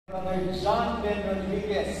Brother John Ben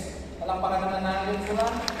Rodriguez. Palakpakan naman natin sila.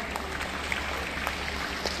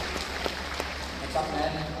 What's up,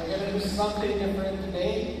 man? We're gonna do something different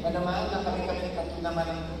today. Ba naman, kami tatlo naman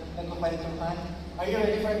ang nagkukwentuhan. Are you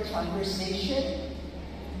ready for a conversation?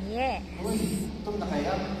 Yes. Uy, ito na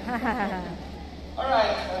kaya.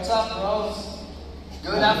 Alright, what's up, bros?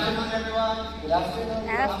 Good afternoon, everyone. Good afternoon.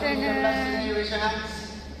 Good afternoon. Raise your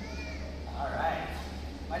hands. Alright.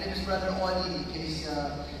 My name is Brother Audee. In case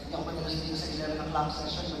hindi ako madalas dito sa 11 o'clock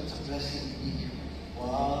session, but it's a blessing to be here.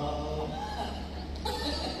 Wow.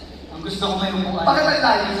 Ang gusto ko may upuan. Bakit ba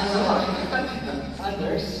tayo sa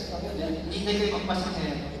others? Hindi kayo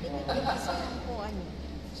magpasahero.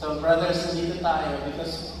 So, brothers, nandito tayo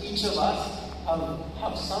because each of us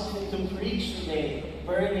have something to preach today,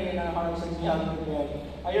 burning in our hearts and we have prepared.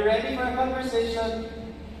 Are you ready for a conversation?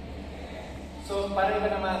 So,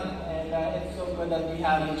 pareho naman, and it's so good that we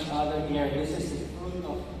have each other here. This is the fruit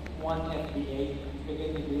of one FBA,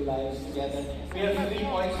 beginning new lives together. We have 3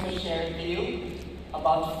 points to share to you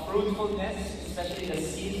about fruitfulness, especially the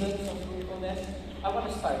seasons of fruitfulness. I want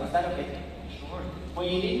to start. Is that okay? Sure.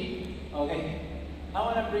 Pwede? Okay. I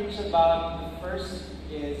want to preach about the first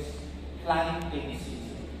is planting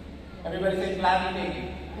season. Everybody say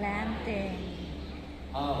planting. Planting.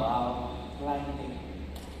 Oh wow, planting.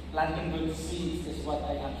 Planting good seeds is what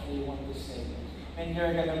I actually want to say. When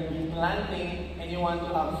you're gonna be planting and you want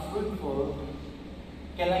to have fruitful,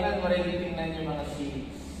 kailangan mo rin tingnan yung mga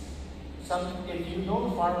seeds. If you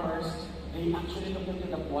know farmers, they actually look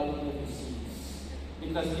into the quality of the seeds.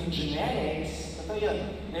 Because in genetics, ito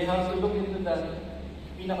yun, they have to look into the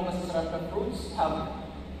pinakamasasarap na fruits,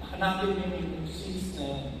 hanapin yung seeds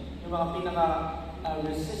na yung mga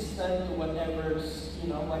pinaka-resistant to whatever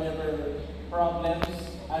problems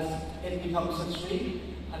as it becomes a tree,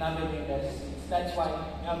 hanapin yung best seeds. That's why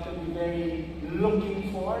you have to be very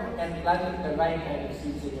looking for and planting the right kind of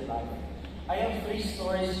seeds in your life. I have 3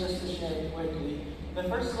 stories just to share quickly. The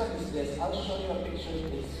first one is this. I'll show you a picture of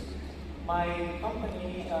this. My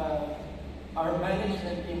company, our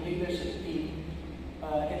management team, leadership team,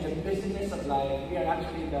 in the business of life, we are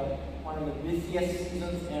actually one of the busiest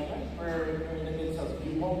seasons ever. We're in the midst of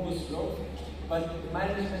humongous growth. But the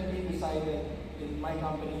management team decided in my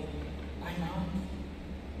company, why not?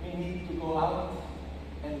 We need to go out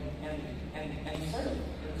and serve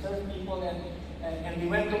people and we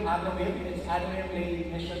went to Audee. It's Audee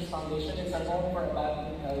Missions Foundation. It's a home for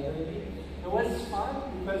abandoned elderly. It was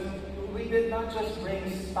fun because we did not just bring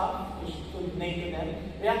stuff to donate to them.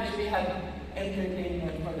 We actually had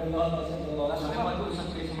entertainment for the lolas and the lolas. So, mag-uusap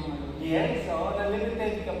kayo sa mga lolas? Yes, so the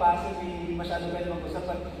limited capacity, hindi masyado pwede mag-usap,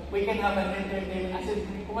 but we can have an entertainment. As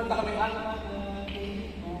in, kumanta kami,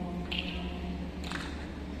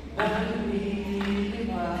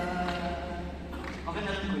 Okay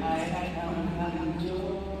na lang po yun. Ay, ang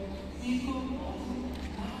Diyos. Ito,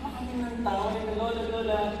 kami ng tao,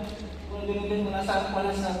 lola, kung ganun wala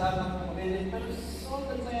sa tamang pamilya. Pero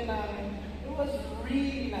sobrang saya namin. It was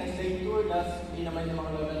really nice. They toured us, hindi naman yung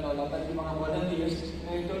mga lola, but yung mga volunteers,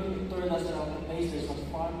 they toured us around the place. There's a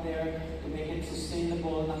farm there to make it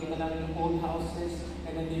sustainable. Nakita namin yung old houses,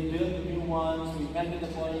 and then they built new ones. We met with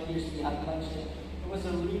the volunteers, we had lunch. It was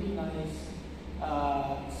a really nice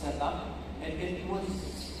setup, and it was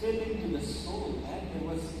filling to the soul, man. It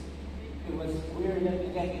was weird.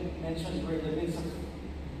 Again, mentioned we're in the midst of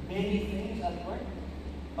many things at work,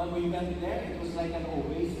 but we went there. It was like an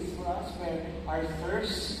oasis for us, where our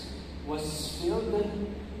thirst was filled,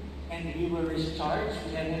 and we were recharged,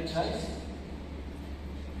 we energized.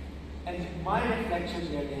 And my reflection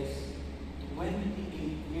there is,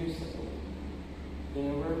 28 years ago,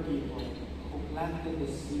 there were people who planted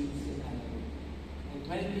the seeds in Audee. And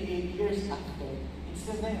 28 years after, it's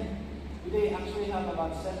still there. They actually have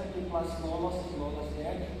about 70 plus lolas and lolas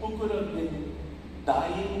there who could have been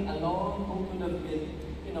dying alone, who could have been,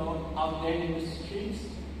 out there in the streets,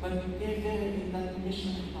 but they're there in that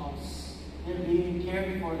mission house. They're being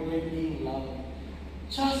cared for, they're being loved.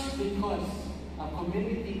 Just because a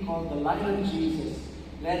community called the Light of Jesus,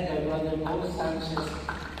 led by Brother Mo Sanchez,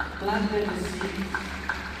 planted the seeds.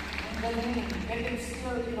 And it's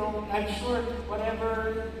still, I'm sure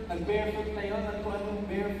whatever nag-bear fruit na yun, kung anong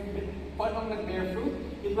nag-bear fruit,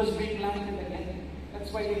 it was replanted again. That's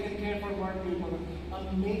why they can care for more people.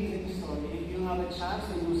 Amazing story. If you have a chance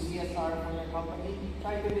to do CSR for your company,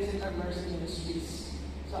 try to visit our mercy ministries.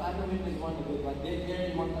 So Audee is one of the ones. They're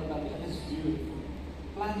in Montalban, and it's beautiful.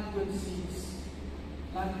 Plant good seeds.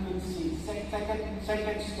 Plant good seeds.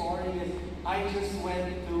 Second story is, I just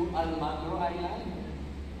went to Almagro Island.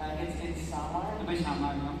 It's in Samar. Ito ba yung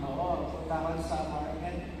Samar, no? Oo, punta ko sa Samar.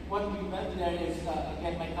 And what we went there is,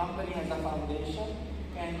 again, my company has a foundation,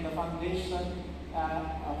 and the foundation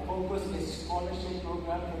focus is scholarship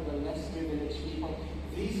program for the less privileged people.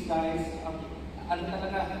 These guys, ano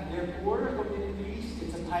talaga, they're poor communities,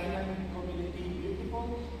 it's a Thailand community,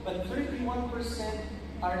 beautiful, but 31%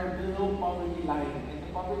 are below poverty line, and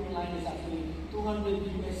the poverty line is actually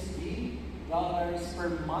 $200 dollars per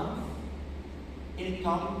month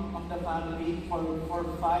income of the family for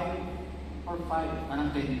five.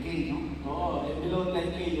 Parang 10K, no? Oh, and below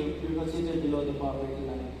 10K, you consider below the poverty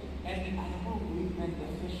line. And alam mo, we met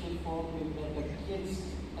the fisher folk, we met the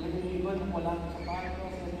kids. Alam mo, yung iba nang walang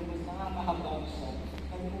sapatos, and it was nakakahabang siya.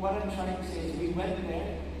 And what I'm trying to say is, we went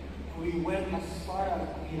there, we went as far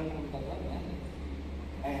as ang hirap ng dagat.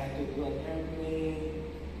 I had to do an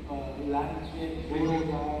airplane, land trip, boat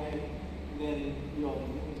ride, then, yun,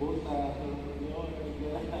 boat,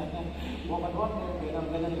 walk on water,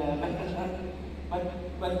 ganun lang. But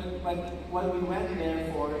what we went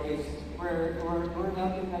there for is we're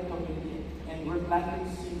helping that community, and we're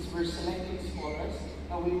planting seeds, we're selecting scholars,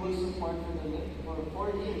 and we will support for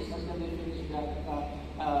 4 years until they finish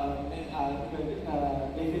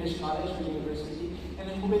they finish college or university, and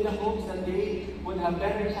then with the hopes that they would have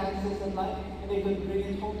better chances in life, and they could bring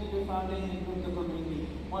it home to their family and improve the community.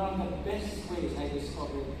 One of the best ways I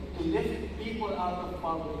discovered to lift people out of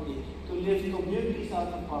poverty, to lift communities out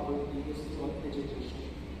of poverty, is through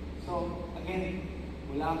education. So, again,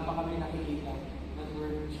 wala pa kami nakikita that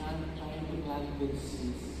we're trying to plant good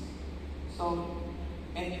seeds. So,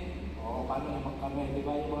 and, paano naman kami, di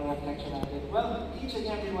ba, yung mga reflection natin? Well, each and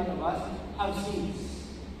every one of us have seeds.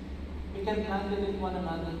 We can plant it in one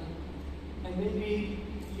another. And maybe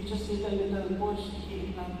you just need a little push,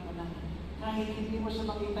 i-plant mo na. Kahit hindi mo siya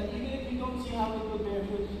makita, even if you don't see how it will bear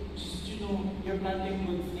fruit, just you're planting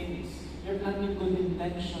good things. You're planting good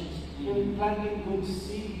intentions. You're planting good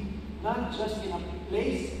seed. Not just in a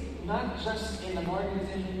place, not just in an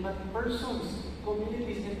organization, but persons,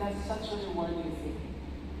 communities, and that's such a rewarding thing.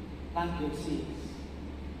 Plant good seeds.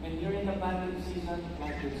 When you're in the planting season,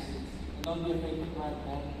 plant good seeds. And don't be afraid to plant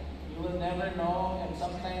them. You will never know, and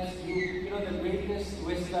sometimes you know the greatest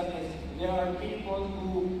wisdom is there are people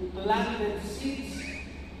who planted seeds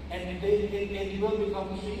and it will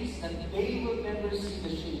become trees and they will never see the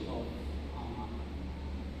shade of.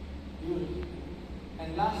 Beautiful.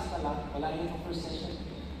 And last na lang, wala yung first session.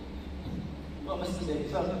 Mas today.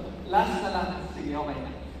 So, last na lang. Sige, okay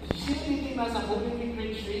na. Sino hindi nasa Holy Week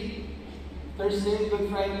retreat? Thursday, Good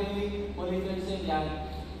Friday, Holy Thursday, yan.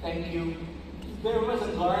 Thank you. There was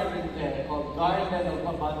a garden there called Garden of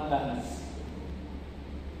Abundance.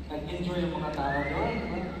 Nag-enjoy yung mga tao doon.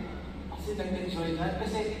 Kasi nag-enjoy na.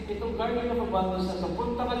 Kasi itong Garden of Abundance na ito,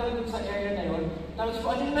 punta ka lang dun sa area na yun. Tapos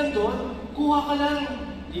kung anong nandun, kuha ka lang.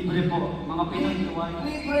 Libre po. Mga Pinoy tuway.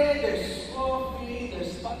 Libre. There's coffee,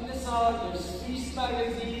 there's pandesal, there's feast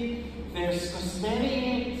magazine, there's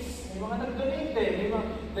cosmetics. May mga nag-donate eh.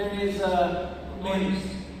 There is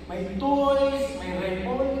may toys, may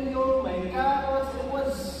repolyo, may carrots. It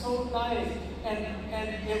was so nice. And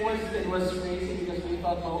it was crazy because we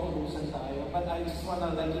thought, ubusan tayo. But I just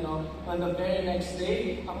wanna let you know, on the very next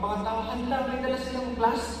day, ang mga tao, handa, may dala silang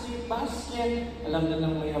plastic basket. Alam na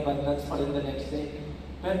lang may abundance pa rin the next day.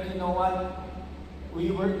 But you know what?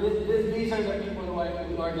 These are the people who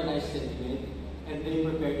we organized it with, and they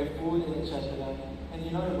prepared the food and etc. And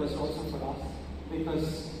you know, it was also for us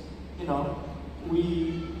because, you know,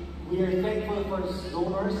 we are thankful for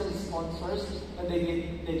donors and sponsors that they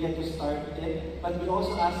get to start it. But we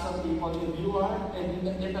also ask some people, if you are in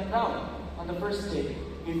the crowd on the first day,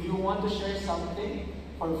 if you want to share something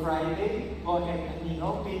for Friday, go ahead. And you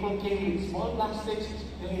know, people came with small plastics,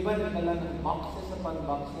 yung iba nagdala ng boxes upon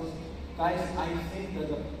boxes. Guys, I think that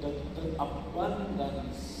the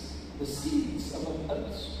abundance, the seeds of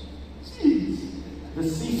abundance, the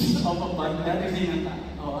seeds of abundance,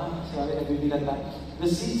 the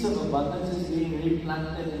seeds of abundance is being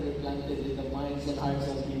replanted and replanted in the minds and hearts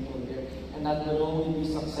of people there. And that will only be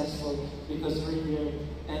successful because we're here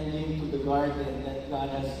tending to the garden that God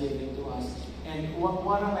has given to us. And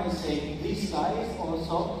what am I saying? These guys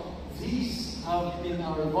also, these have been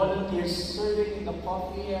our volunteers serving in the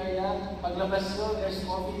coffee area. Paglabas ko, there's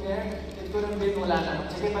coffee there. It could have been wala na.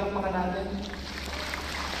 Sige, palakpakan natin.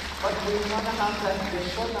 But we want to have that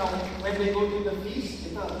vision now when they go to the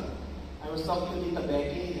feast. I was talking to Tita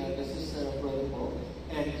Becky, the sister of Brother Paul,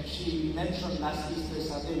 and she mentioned last Easter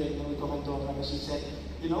Sunday when we talked to her, she said,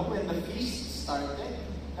 you know, when the feast started,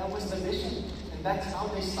 that was the vision. And that's how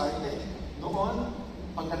they started. Noon,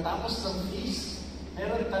 pagkatapos ng feast,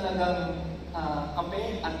 meron talagang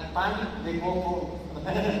kape at pan, they go home.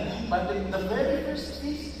 But in the very first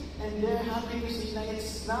feast, And they're happy to see that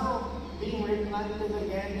it's now being replanted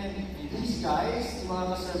again. And these guys, yung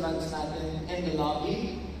mga servants natin in the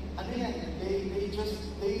lobby, ano yan, they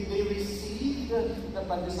received the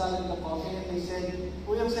pandesal and the coffee and they said,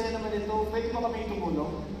 Uy, ang saya naman ito, pwede pa kami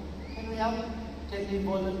tumulong? Can we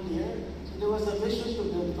volunteer? So there was a vision to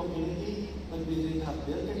build community, but we didn't have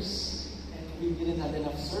builders. And we didn't have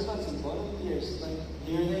enough servants and volunteers, but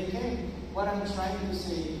here they came. What I'm trying to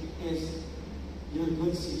say is, your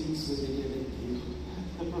good seeds will be given to you.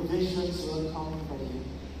 The provisions will come for you.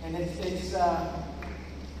 And I'm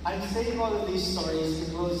saying all of these stories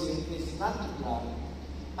in closing is not to brag.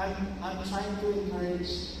 I'm trying to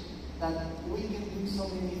encourage that we can do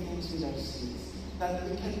so many things with our seeds. That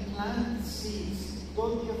we can plant seeds.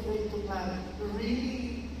 Don't be afraid to plant.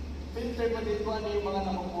 Really filter mo din kung ano yung mga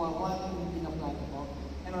nakukuha mo at yung pinaplant mo.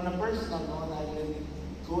 And on a personal note, I've been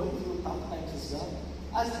going through tough times as well,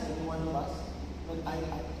 as any one of us. But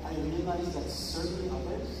I realize that serving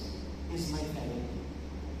others is my therapy.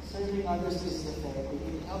 Serving others is the therapy.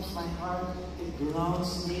 It helps my heart, it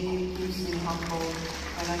grounds me, keeps me humble,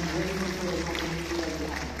 and I'm grateful for the community that we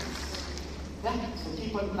have. Yeah, so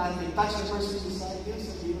keep on planting. Touch the person beside you,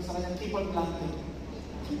 sabihin mo sa kanya, keep on planting.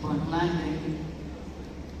 Keep on planting.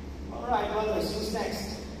 Alright, brothers, who's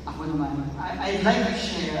next? Ako naman. I'd like to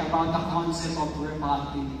share about the concept of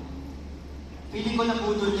repotting. Feeling ko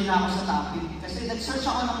nabudol din ako sa topic kasi nag-search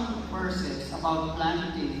ako ng verses about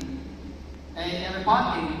planting.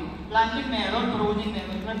 Repotting. Planting meron, pruning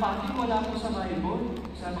meron. Repotting wala po sa Bible.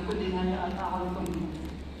 Sabi ko din ata ako nitong.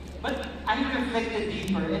 But I reflected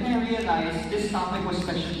deeper and I realized this topic was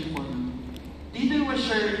specially for me. Didoy was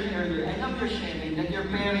sharing earlier, I love your sharing, that your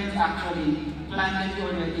parents actually planted you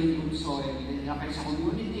already in good soil. Kayo sa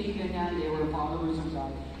community, ganyan, they were followers of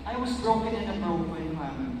God. I was broken in a broken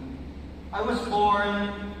family. I was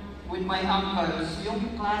born with my uncles,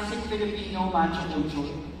 yung classic Filipino macho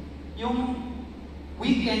culture. Yung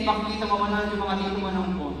weekend, makikita mo manood yung mga tito mo ng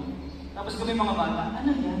phone. Tapos kami mga bata,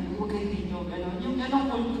 ano yan? Huwag kayo dito, gano'n. Yung gano'ng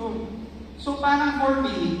culture. So parang for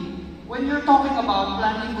me, when you're talking about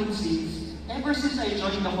planting good seeds, ever since I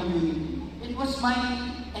joined the community, it was my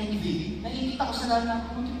envy. Nakikita ko sila na,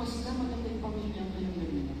 buti pa sila, maganda yung pamilya,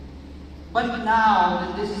 ganyan. But now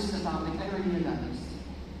that this is the topic, I realized,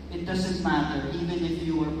 it doesn't matter even if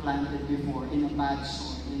you were planted before in a bad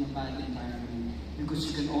soil, in a bad environment,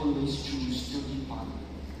 because you can always choose to repot.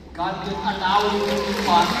 God can allow you to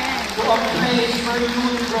repot to a place where you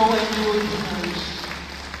will grow and you will be nourished.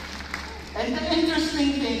 And the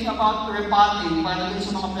interesting thing about repotting, para din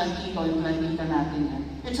sa mga plantito, yung plantita natin,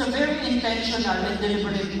 it's a very intentional and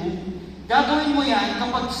deliberate move. Gagawin mo yan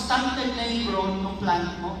kapag stunted na yung growth ng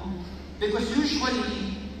plant mo. Because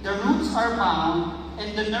usually, the roots are bound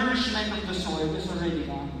and the nourishment of the soil is already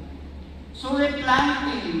gone. So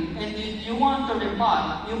replanting, and if you want to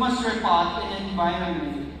repot, you must repot in an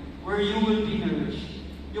environment where you will be nourished.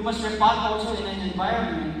 You must repot also in an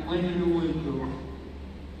environment where you will grow.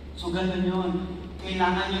 So ganun yun.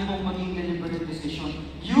 Kailangan nyo pong maging deliberate decision.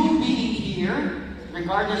 You being here,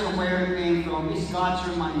 regardless of where you came from, is God's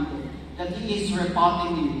reminder that He is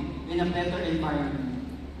repotting you in a better environment.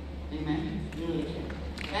 Amen?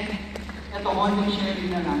 And ito, konting sharing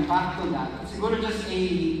na lang, back to that. Siguro just a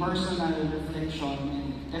personal reflection and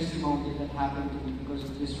testimony that happened to me because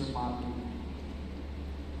of this repotting.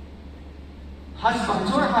 Husbands,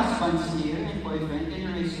 who are husbands here and boyfriend, can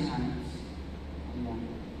you raise your hands? Ayan.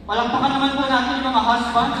 Palakpakan naman po natin yung mga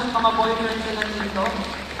husbands at mga boyfriends na nandito.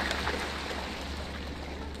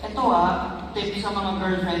 Ito tip sa mga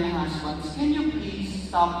girlfriend and husbands, can you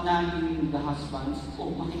please stop nagging the husbands?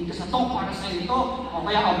 Makinig ka sa to, para sa ito. O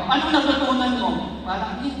kaya, anong natutunan mo?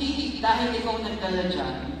 Parang hindi dahil ikaw nagdala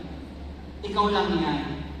dyan, ikaw lang yan.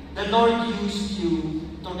 The Lord used you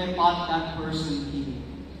to repot that person here.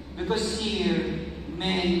 Because here,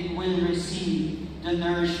 men will receive the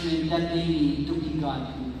nourishment that they need to be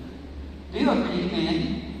godly. Do you agree, men?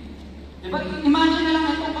 Diba? Imagine na lang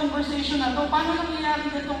itong conversation na ito. Paano nangyayari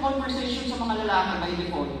itong conversation sa mga lalaki by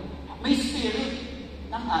default? May spirit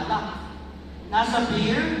ng alak. Nasa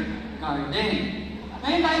beer garden.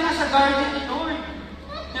 Ngayon tayo nasa garden ni Lord.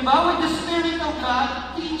 Diba? With the Spirit of God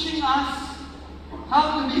teaching us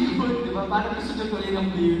how to be good. Diba? Parang gusto nyo tuloy ng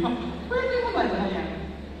beer. Pwede naman na yan.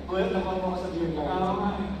 Well, naman mo ka sa beer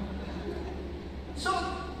garden. So,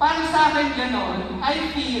 parang sa akin gano'n,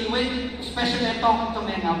 I feel, especially I talk to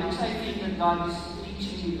men now, because I feel that God is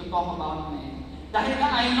teaching me to talk about men. Dahil na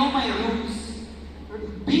I know my roots.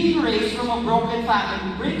 Being raised from a broken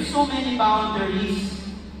family brings so many boundaries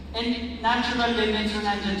and natural limits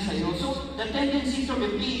na nandyan sa'yo. So, the tendency to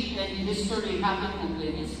repeat and history happening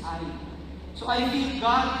again is high. So I feel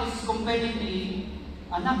God is compelling me,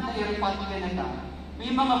 anak na iripat ka na ta,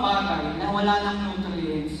 may mga bagay na wala ng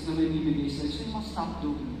nutrients na may bibigay sa'yo, so you must stop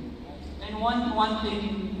doing it. And one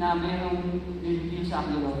thing na merong nilipin sa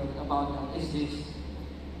akin about that is this.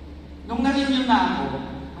 Nung na-renew na ako,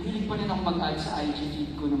 mahilig pa rin ako mag-add sa IG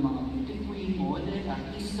feed ko ng mga beauty queen, model,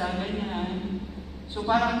 artista, ganyan. So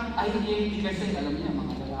parang ID kasi, alam niya,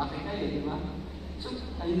 mga lalaki kayo, di ba? So,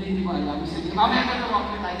 ayun na hindi mo alam. Sige, mamaya ka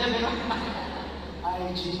tumawag na tayo. Pero,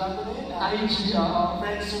 IG, bago na yun. IG, oo.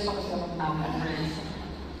 Friends yun pa kasi ako friends.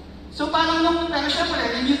 So parang pero syempre,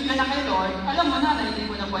 renewed ka na kay Lord, alam mo na hindi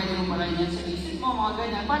mo na pwede mamaray yan sa isip mo, mga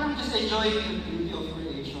ganyan. Parang just enjoy the beauty of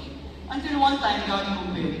creation. Until one time, God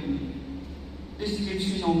compared me. This gives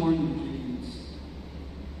me no more nutrients.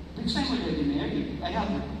 Because I'm already married. I have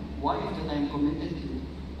a wife that I'm committed to.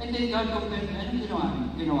 And then God compared me.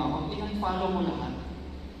 Anong ginawa ko? In-unfollow mo lahat.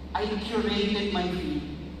 I curated my feed.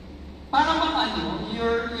 Para bang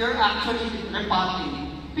you're actually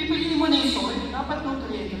repotting. Pipiliin mo na yung soil, dapat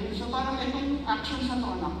nutrient yun. So parang itong actions na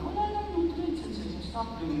ito, anak, wala lang nutrients and says,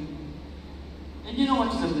 stop doing it. And you know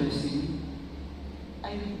what's the blessing?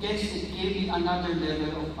 I guess it gave me another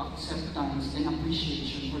level of acceptance and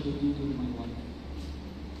appreciation for the beauty of my wife.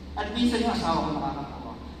 At minsan yung asawa ko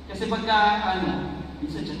nakakatawa. Kasi pagka,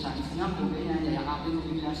 minsan chance nga po, ganyan, yayakapin ko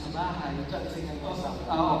bigla sa bahay.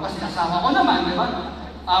 Oo, kasi asawa ko naman, di ba?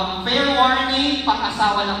 Fair warning,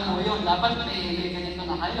 pang-asawa lang po yun. Dapat may ganito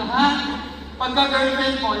na kayo, ha?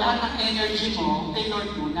 Pagka-girlfriend mo, lahat ng energy mo, kay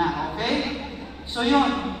Lord muna, okay? So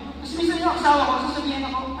yun. Kasi minsan yung asawa ko, sasabihin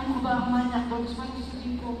ako, ano ba ang manyak ko? Tapos parang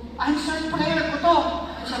sasabihin ko, answered prayer ko to.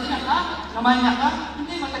 Sabi niya, ha? Namanyak ka?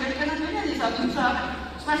 Hindi, matagal ka na ganyan. Sabi niya sa akin.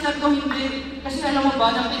 Sabi ko, hindi. Kasi alam mo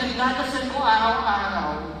ba, na pinagdadasal ko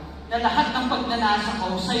araw-araw, na lahat ng pagnanasa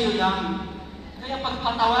ko, sa'yo lang. Kaya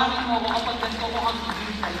pagpatawarin mo ako kapag ganito ko ang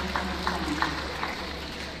ibig sa'yo.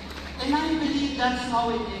 And I believe that's how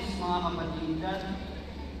it is, mga kapatid, that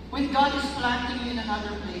when God is planting you in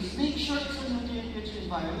another place, make sure it's a nutrient-rich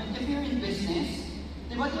environment. If you're in business,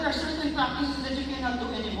 but there are certain practices that you cannot do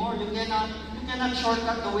anymore. You cannot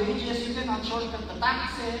shortcut the wages, you cannot shortcut the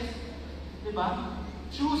taxes. Diba?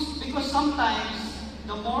 Choose, because sometimes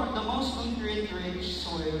the most nutrient-rich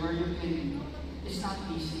soil where you can is not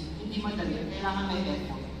easy. Hindi madali. Kailangan may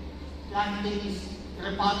effort. Planting is,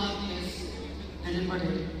 repotting is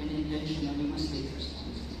deliberate and intentional. We must take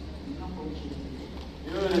responsibility.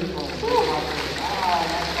 Beautiful.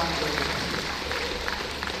 That's wonderful.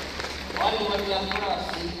 Well, what we have for us,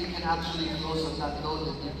 we can actually close on that note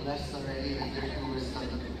and be blessed already with your tours.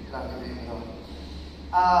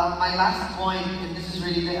 My last point, and this is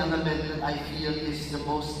really the element that I feel is the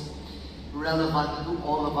most relevant to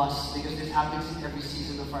all of us, because this happens in every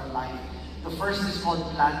season of our life. The first is called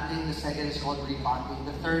planting, the second is called repotting,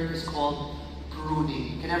 the third is called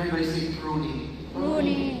pruning. Can everybody say pruning?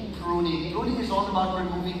 Pruning. Pruning is all about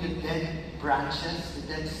removing the dead branches, the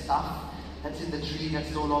dead stuff that's in the tree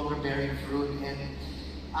that's no longer bearing fruit. And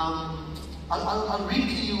I'll read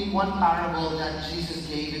to you one parable that Jesus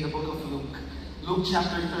gave in the book of Luke. Luke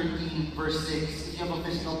chapter 13, verse 6. If you have a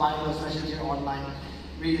physical Bible, especially if you're online,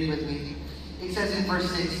 read it with me. It says in verse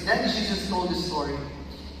 6, then Jesus told this story.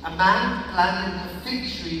 A man planted a fig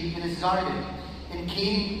tree in his garden and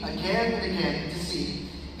came again and again to see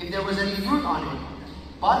if there was any fruit on it.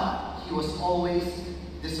 But he was always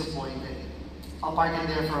disappointed. I'll park it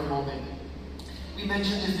there for a moment. We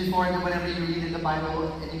mentioned this before, that whenever you read in the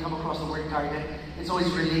Bible and you come across the word garden, it's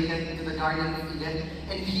always related to the Garden of Eden.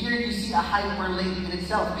 And here you see a hyperlink in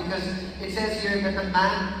itself, because it says here that the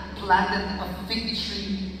man planted a fig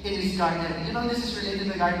tree in his garden. You know this is related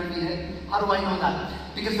to the Garden of Eden? How do I know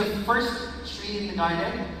that? Because the first tree in the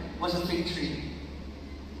garden was a fig tree.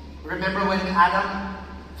 Remember when Adam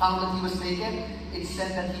found that he was naked? It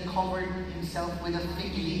said that he covered himself with a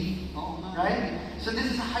fig leaf. Right? So this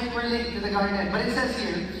is a hyperlink to the garden. But it says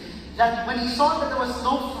here that when he saw that there was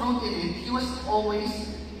no fruit in it, he was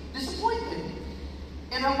always disappointed.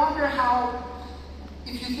 And I wonder how,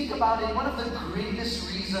 if you think about it, one of the greatest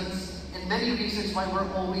reasons, and many reasons why we're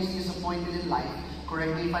always disappointed in life,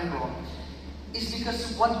 correct me if I'm wrong, is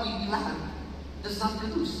because what we plant does not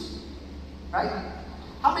produce. Right?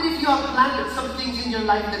 How many of you have planted some things in your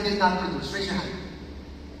life that did not produce? Raise your hand.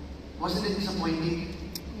 Wasn't it disappointing?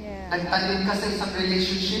 Yeah. Nagtanim ka sa isang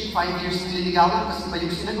relationship, 5 years nililigawan, kasi iba yung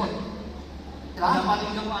sinagot. Diba?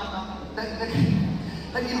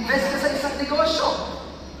 Nag-invest ka sa isang negosyo,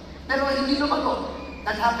 pero hindi lumago.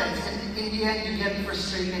 That happens, and in the end, you get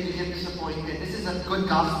frustrated, you get disappointed. This is a good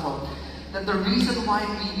gospel. That the reason why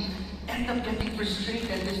we end up getting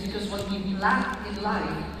frustrated is because what we plant in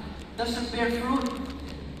life doesn't bear fruit.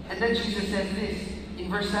 And then Jesus says this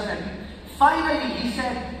in verse 7. Finally, he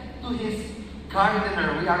said to his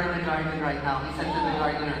gardener, we are in the garden right now, he said to the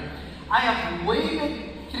gardener, I have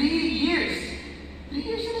waited 3 years. 3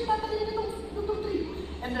 years na nagtatanim itong tree.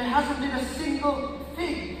 And there hasn't been a single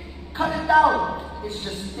fig. Cut it down. It's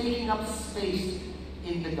just taking up space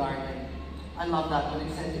in the garden. I love that when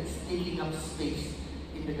it says it's taking up space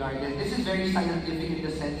in the garden. This is very scientific in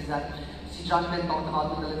the sense that si John Ben talked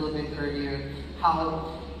about it a little bit earlier.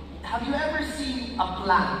 How, have you ever seen a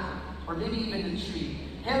plant, or maybe even a tree,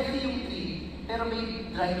 healthy yung tree, pero may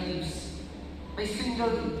dry leaves, may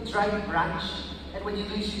single dry branch, and when you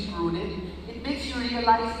do is you prune it makes you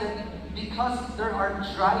realize that because there are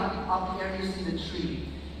dry up areas in the tree,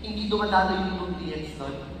 hindi dumadalo yung nutrients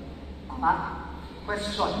doon. Tama?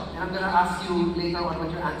 Question, and I'm gonna ask you later on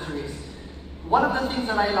what your answer is. One of the things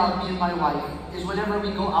that I love, me and my wife, is whenever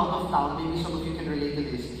we go out of town, maybe some of you can relate to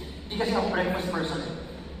this, because I'm a breakfast person.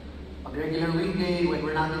 A regular weekday, when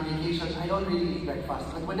we're not on vacation, I don't really eat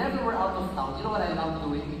breakfast. But whenever we're out of town, you know what I love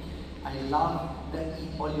doing? I love the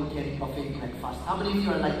eat all you can buffet breakfast. How many of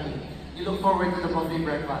you are like me? You look forward to the buffet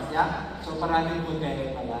breakfast, yeah? So maraming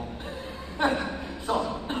hotel pala.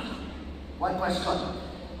 So, one question.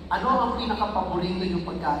 Ano ang pinaka-paborito yung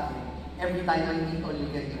pagkain every time I eat all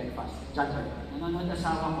you can breakfast? John, Nanonood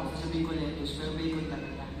asawa ko, sasabihin ko lettuce, pero bacon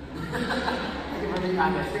talaga. Thank you for being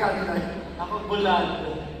honest. Ikaw, Didoy. Ako bulag.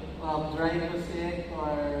 Dry pusit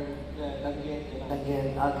or dagget.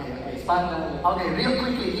 Again, okay. Okay, real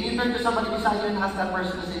quickly, can you turn to somebody beside you and ask that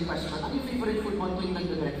person the same question? Ano yung favorite food mo tuwing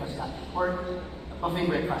nagbe-breakfast ka? Or buffet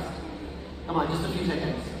breakfast? Come on, just a few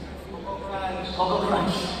seconds. Coco Crunch. Coco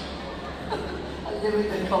Crunch.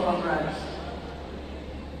 Unlimited Coco Crunch.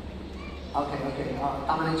 Okay.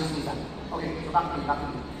 Tama na yung chismisan. Okay, so back to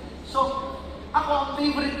me. So, ako, ang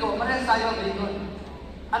favorite ko, parehas tayo, bacon.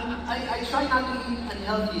 I try not to eat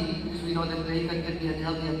unhealthy because we know that bacon can be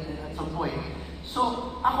unhealthy at some point.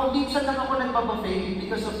 So, ako, minsan lang ako nagbabuffet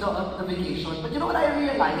because of the vacation. But you know what I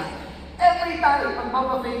realized? Every time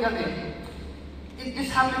magbabuffet kami, this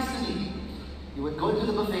happens to me. You would go to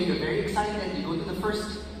the buffet, you're very excited, you go to the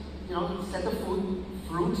first, set of food,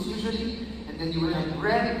 fruits usually, and then you would have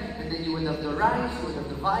bread, and then you would have the rice, you would have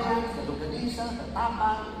the viands, the longanisa, the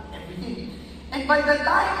tapa, everything. And by the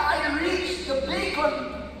time I reached the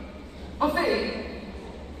bacon buffet,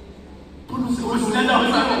 puno na daw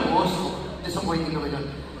sa boss. Disappointing naman yun.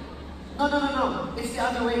 No. It's the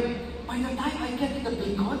other way. By the time I get to the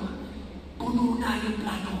bacon, puno na yung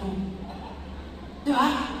plato ko. Di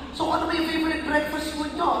ba? So ano ba yung favorite breakfast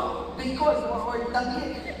food nyo? Bacon or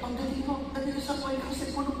dagli? Pagdating mo, na-disappoint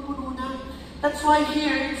kasi puno-puno na. That's why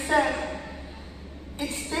here it says,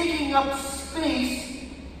 it's taking up space.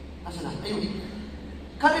 Asa na? Ayun.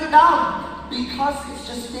 Cut it down because it's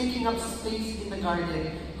just taking up space in the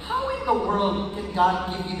garden. How in the world can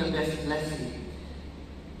God give you the best blessing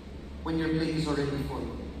when your plate is already full?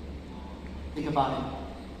 Think about it.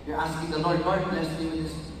 You're asking the Lord, bless me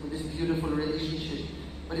with this beautiful relationship.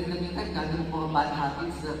 But in the meantime, nandun mga bad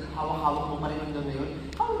habits na hawak-hawak mo pa rin hanggang ngayon.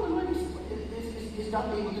 How in the world is God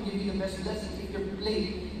able to give you the best blessing if your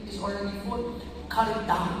plate is already full? Cut it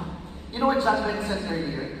down. You know what John Ben said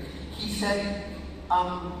earlier? He said,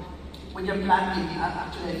 when you're planting,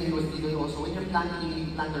 actually I think it was Didoy also, when you're planting, you need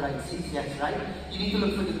to plant the right seeds, yes, right? You need to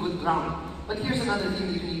look for the good ground. But here's another thing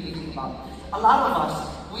that you need to think about. A lot of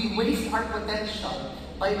us, we waste our potential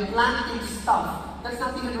by planting stuff that's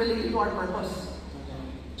not even related to our purpose.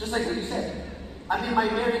 Just like what you said. I'm in my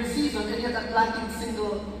married season and yet I'm planting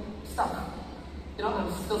single stuff.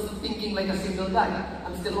 I'm still thinking like a single guy.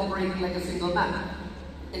 I'm still operating like a single man.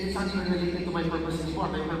 And it's not even related to my purpose anymore.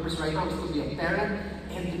 My purpose right now is to be a parent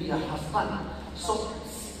and to be a husband. So,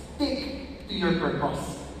 stick to your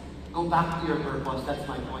purpose. Go back to your purpose. That's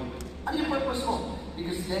my point. Ano yung purpose mo?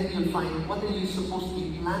 Because then you'll find what are you supposed to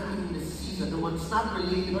be planting in the season. The one's not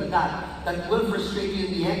related to that will frustrate you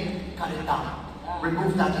in the end. Cut it down.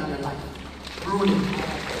 Remove that in your life. Prune it.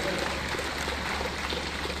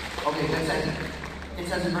 Okay, that's it. It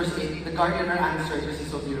says in verse 8, the gardener answered, this is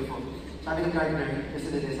so beautiful. Sabi ng gardener,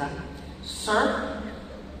 listen to this, Sir,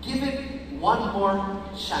 give it one more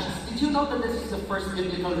chance. Did you know that this is the first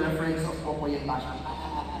biblical reference of Popoy and Basha?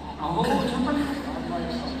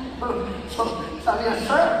 So, sabi niya,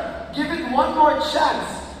 Sir, give it one more chance.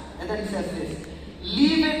 And then he says this,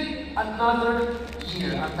 leave it another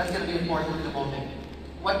year. That's going to be important in a moment.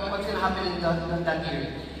 What's going to happen in that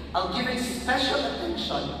year? I'll give it special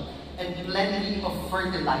attention and plenty of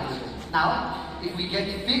fertilizer. Now, if we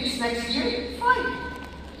get figs next year, fine.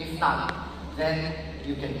 If not, then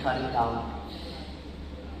you can cut it down.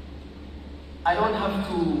 I don't have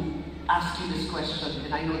to ask you this question,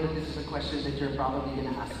 and I know that this is a question that you're probably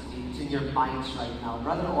going to ask me. It's in your minds right now.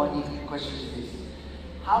 Brother Audee, the question is this.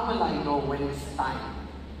 How will I know when it's time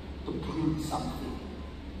to prove something?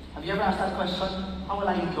 Have you ever asked that question? How will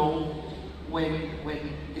I know when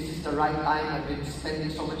this is the right time? I've been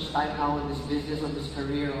spending so much time now in this business, or this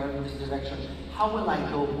career, or in this direction. How will I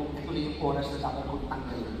know kung ito na yung oras na dapat kong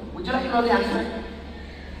tanggalin? Would you like to know the answer?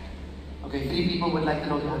 Okay, 3 people would like to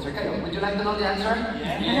know the answer. Kayo, would you like to know the answer?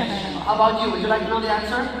 Yes. How about you? Would you like to know the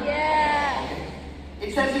answer? Yeah. Okay.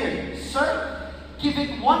 It says here, Sir, give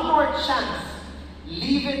it one more chance.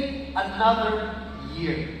 Leave it another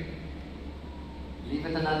year. Leave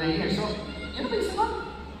it another year. So, yun ba isa ba?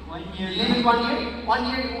 1 year. Leave it 1 year?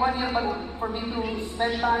 1 year ba for me to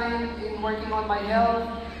spend time in working on my health,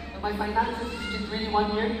 and my finances? Is it really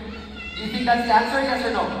 1 year? Do you think that's the answer? Yes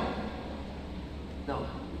or no? No.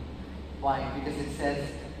 Why? Because it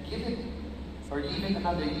says, give it or leave it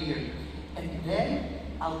another year. And then,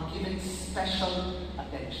 I'll give it special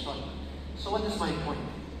attention. So what is my point?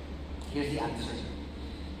 Here's the answer.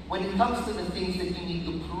 When it comes to the things that you need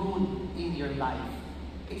to prune in your life,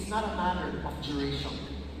 it's not a matter of duration.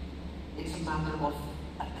 It's a matter of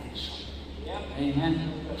attention. Yep.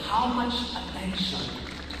 Amen. How much attention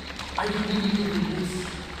are you really giving this?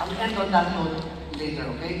 I'll end on that note later,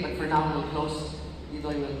 okay? But for now, we'll close.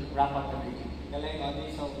 Didoy will wrap up everything. Galing,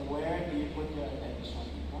 Audee. So where do you put your attention?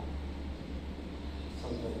 Huh?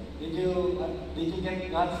 So good. Did you get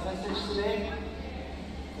God's message today?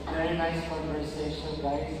 A very nice conversation,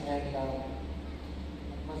 guys. And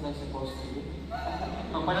what was I supposed to do?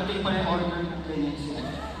 Paparating pa yung order ng clinics.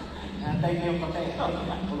 Antay ko yung kape.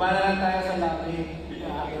 Bumala lang tayo sa lobby.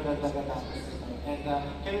 Agad at pagkatapos ito. And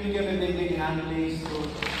can we give a big hand, please, to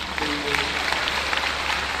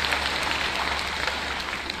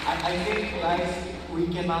I think, guys, we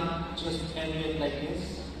cannot just end it like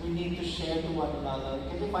this. We need to share to one another.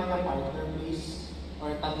 Can you find a partner, please?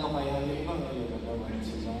 Or tatlo kayo, yung ibang ngayon,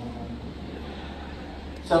 sila.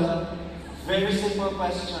 So, very simple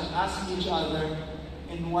question. Ask each other,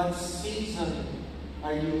 in what season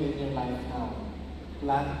are you in your life now?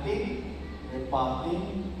 Planting,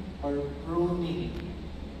 repotting, or pruning?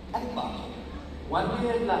 At bakit? 1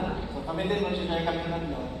 minute lang. So kami din, mag-share kami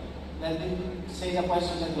ng Lord. Let me say the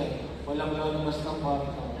question again. Walang lumabas ng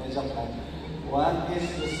kwarto. Medyo plan. What is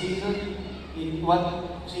the season? In what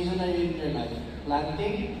season are you in your life?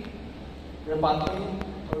 Planting, repotting,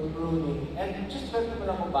 or pruning? And just remember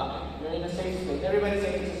lang kung bakit. You're in a safe space. Everybody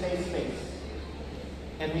say it's a safe space.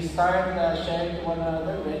 Can we start sharing to one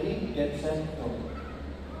another? Ready? Get set, go.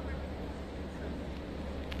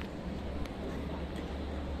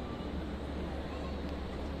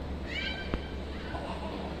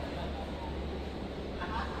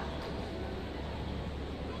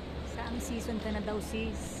 Saang season ka na daw,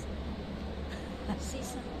 sis?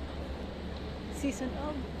 Season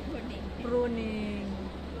of pruning.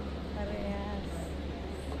 Parehas.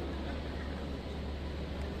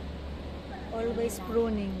 Always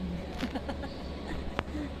pruning.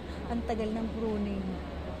 Ang tagal ng pruning.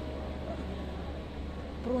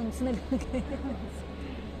 Prunes na lang.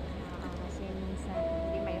 Kasi minsan,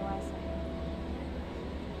 hindi maiwasan.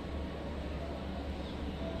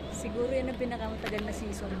 Siguro yan ang pinakamatagal na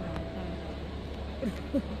season mo.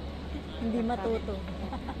 Hindi matuto.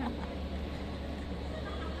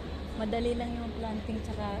 Madali lang yung planting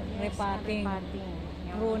tsaka repotting.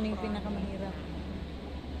 Pruning pinakamahirap.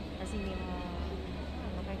 Kasi hindi mo,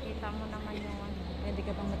 nakikita mo naman yung ano. Hindi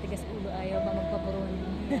ka pang matigas ulo, ayaw ba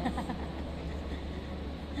magpa-pruning?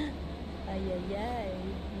 Ay, ay, ay.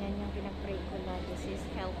 Yan yung pinag-pray ko lagi, sis,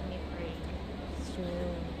 help me pray.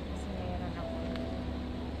 Sure. Kasi meron ako.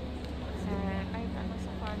 Sa, kahit ano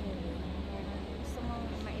sa family, meron, gusto mo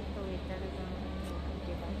maituwid talagang,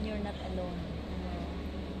 diba? You're not alone.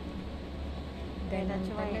 Kaya Ganun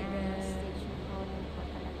that's why talaga. stage of calling ko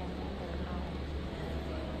talaga until now.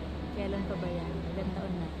 Kailan pa ba yan? Ilan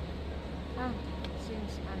taon na?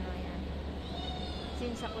 Since ano yan.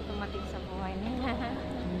 Since ako tumating sa buhay nila.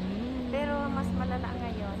 Pero mas malala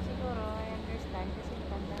ngayon, siguro, I understand kasi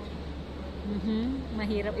tanda.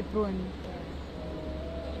 Mahirap i-prune.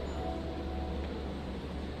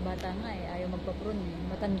 Bata nga eh, ayaw magpa-prune eh.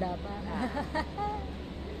 Matanda pa.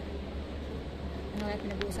 Ano kaya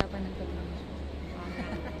pinag-uusapan ng tatlo?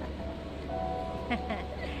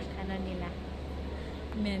 Ano nila?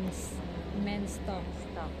 Men's talk.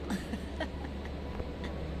 Stop.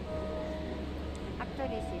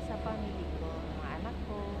 Actually, sis, sa family ko, mga anak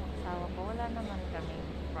ko, asawa ko, wala naman kami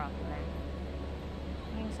problem.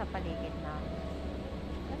 Yung sa paligid namin.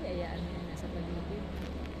 Ay, ayaan mo yan nasa paligid.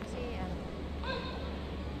 Kasi, yung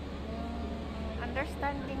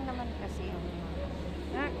understanding naman kasi yung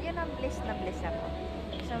yun ang bless na bless ako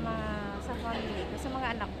sa family ko, sa mga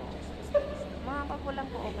anak ko. Mga kapulang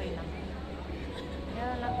ko okay naman.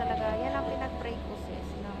 Yan lang talaga, yan ang pinag-pray ko sis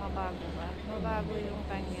na mabago ba? Mabago yung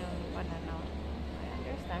kanyang pananaw. I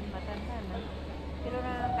understand, matanda na. Pero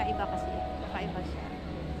nakaiba kasi, nakaiba siya.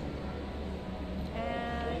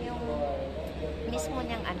 Yung mismo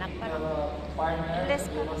niyang anak, parang bless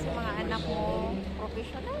ka na sa mga anak mo,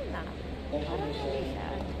 professional na. Parang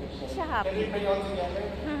hindi siya happy. Hindi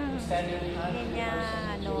niya,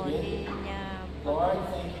 hindi niya, Lord,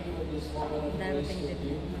 thank you for this moment of grace Darating with din.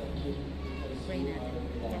 you. Thank you because Pray you natin. are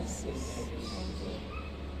with us Yes, yes. in every season.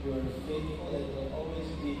 You are faithful and will always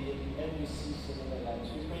be in every season of our lives.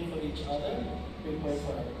 We pray for each other. We pray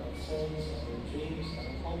for our concerns, our dreams,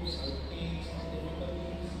 our hopes, our pains, our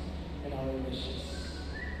difficulties, and our wishes.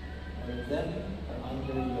 All of them are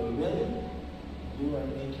under your will. You are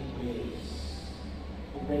making ways.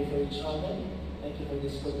 We pray for each other. Thank you for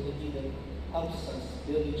this community that helps us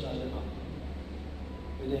build each other up.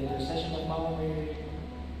 With the intercession of Mama Mary,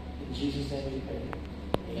 in Jesus' name we pray.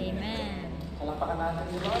 Amen. Palakpakan natin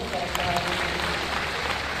si Lord. Palakpakan natin si Lord.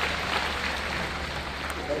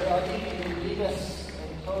 Brother Audee, can you lead us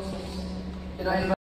and close us? Can I invite